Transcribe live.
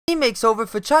makeover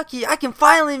for Chucky, I can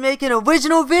finally make an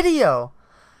original video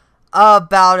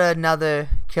about another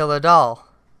killer doll.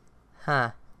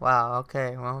 Huh. Wow,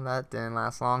 okay, well, that didn't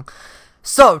last long.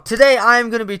 So, today I am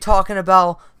going to be talking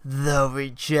about The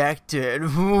Rejected.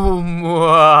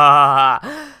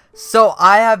 So,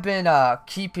 I have been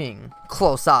keeping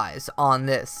close eyes on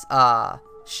this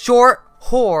short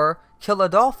horror killer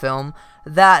doll film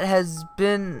that has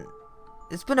been,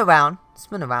 it's been around.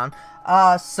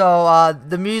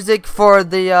 The music for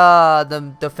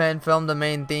the fan film, the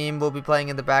main theme, will be playing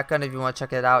in the background if you want to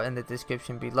check it out in the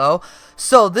description below.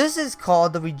 So this is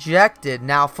called The Rejected.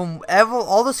 Now, from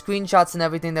all the screenshots and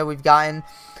everything that we've gotten,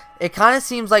 it kind of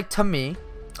seems like, to me,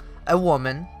 a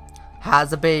woman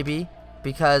has a baby,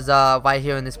 because right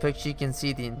here in this picture you can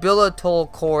see the umbilical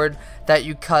cord that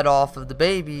you cut off of the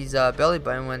baby's belly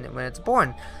button when it's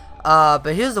born.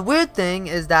 But here's the weird thing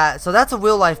is that, so that's a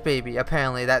real life baby,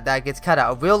 apparently, that gets cut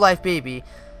out, a real life baby.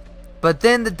 But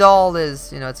then the doll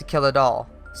is, it's a killer doll.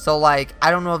 So, like,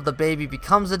 I don't know if the baby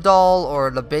becomes a doll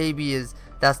or the baby is,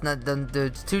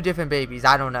 there's two different babies,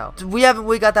 I don't know. We haven't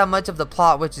got that much of the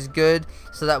plot, which is good,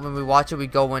 so that when we watch it we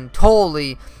go in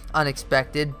totally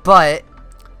unexpected. But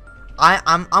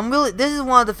I'm really, this is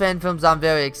one of the fan films I'm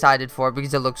very excited for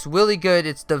because it looks really good.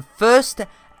 It's the first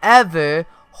ever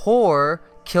horror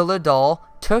killer doll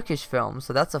Turkish film,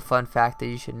 so that's a fun fact that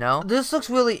you should know. This looks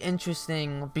really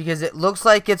interesting because it looks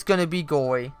like it's gonna be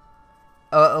gory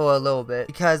a little bit,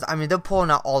 because I mean they're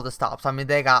pulling out all the stops. I mean,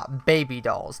 they got baby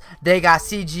dolls, they got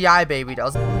CGI baby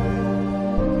dolls.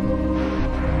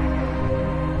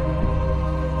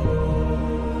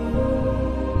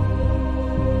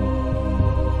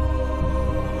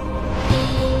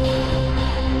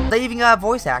 They even got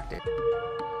voice acting.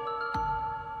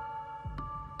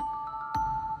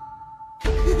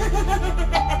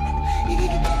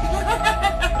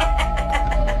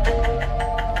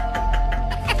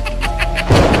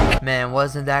 Man,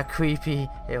 wasn't that creepy?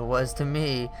 It was to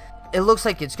me. It looks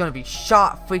like it's gonna be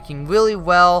shot freaking really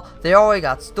well. They already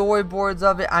got storyboards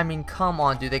of it. I mean, come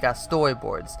on, dude. They got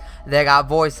storyboards. They got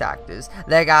voice actors.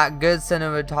 They got good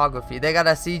cinematography. They got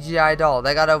a CGI doll.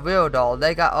 They got a real doll.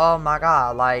 They got, oh my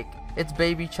god, like, it's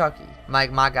baby Chucky. My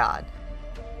god.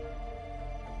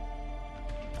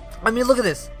 I mean, look at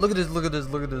this. Look at this. Look at this.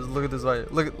 Look at this. Look at this right here.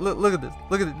 Look at this.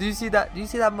 Look at this. Do you see that? Do you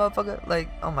see that motherfucker? Like,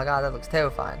 oh my god, that looks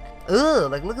terrifying.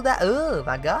 Ugh, like, look at that. Ugh,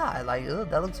 my god. Like, ugh,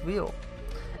 that looks real.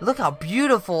 Look how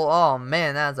beautiful. Oh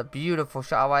man, that's a beautiful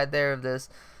shot right there of this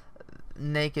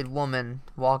naked woman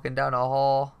walking down a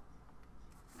hall.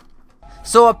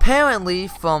 So apparently,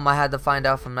 I had to find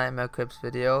out from Nightmare Crypt's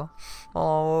video,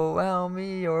 all around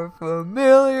me are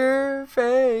familiar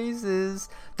faces.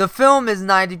 The film is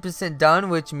 90% done,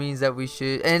 which means that we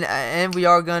should, and we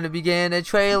are going to begin a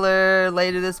trailer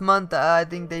later this month, I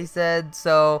think they said.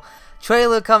 So,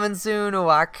 trailer coming soon. Oh,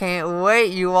 I can't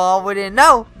wait. You all wouldn't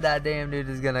know that damn dude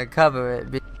is going to cover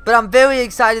it. But I'm very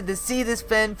excited to see this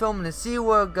fan film and to see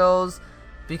where it goes,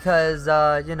 because,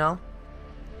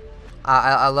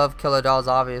 I love killer dolls,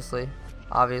 obviously.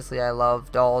 Obviously, I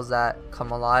love dolls that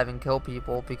come alive and kill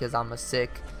people because I'm a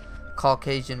sick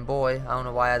Caucasian boy. I don't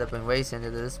know why I had to bring race into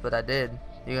this, but I did.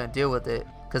 You're gonna deal with it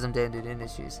because I'm DamnDude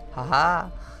Industries. Haha.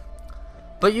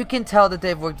 But you can tell that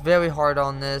they've worked very hard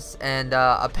on this, and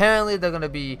apparently they're gonna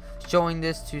be showing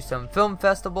this to some film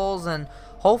festivals, and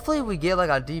hopefully we get like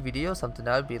a DVD or something.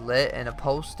 That would be lit, and a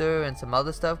poster and some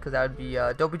other stuff, because that would be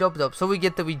dope. So we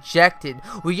get The Rejected,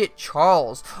 we get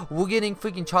Charles, we're getting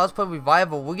freaking Charles Play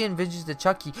Revival, we're getting Vintage to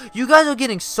Chucky. You guys are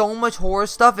getting so much horror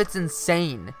stuff, it's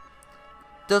insane.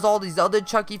 There's all these other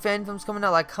Chucky fan films coming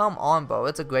out. Like, come on, bro.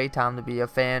 It's a great time to be a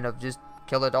fan of just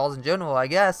killer dolls in general, I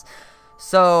guess.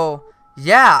 So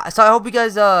yeah, so I hope you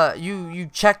guys you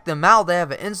check them out. They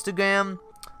have an Instagram,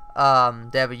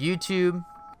 they have a YouTube.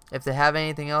 If they have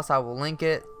anything else, I will link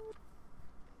it.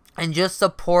 And just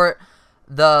support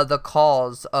the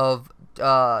cause of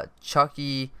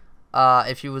Chucky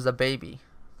if he was a baby.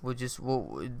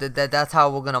 That's how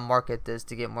we're gonna market this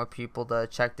to get more people to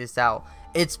check this out.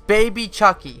 It's baby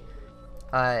Chucky.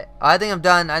 Alright, I think I'm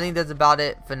done. I think that's about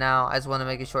it for now. I just want to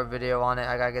make a short video on it.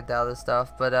 I gotta get the other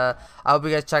stuff. But I hope you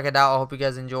guys check it out. I hope you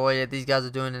guys enjoy it. These guys are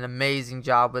doing an amazing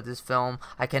job with this film.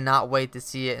 I cannot wait to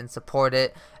see it and support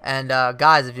it. And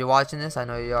guys, if you're watching this, I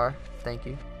know you are. Thank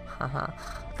you.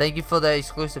 Thank you for the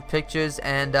exclusive pictures.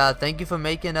 And thank you for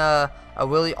making a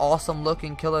really awesome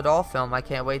looking killer doll film. I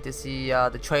can't wait to see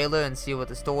the trailer and see what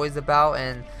the story's about.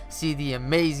 And see the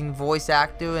amazing voice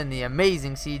actor and the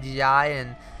amazing CGI.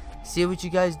 And see what you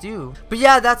guys do. But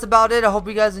yeah, that's about it. I hope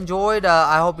you guys enjoyed.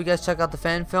 I hope you guys check out the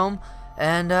fan film,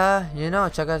 and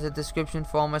check out the description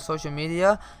for all my social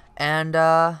media. And,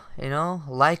 you know,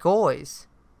 like always,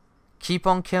 keep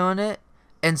on killing it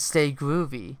and stay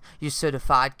groovy, you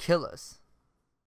certified killers.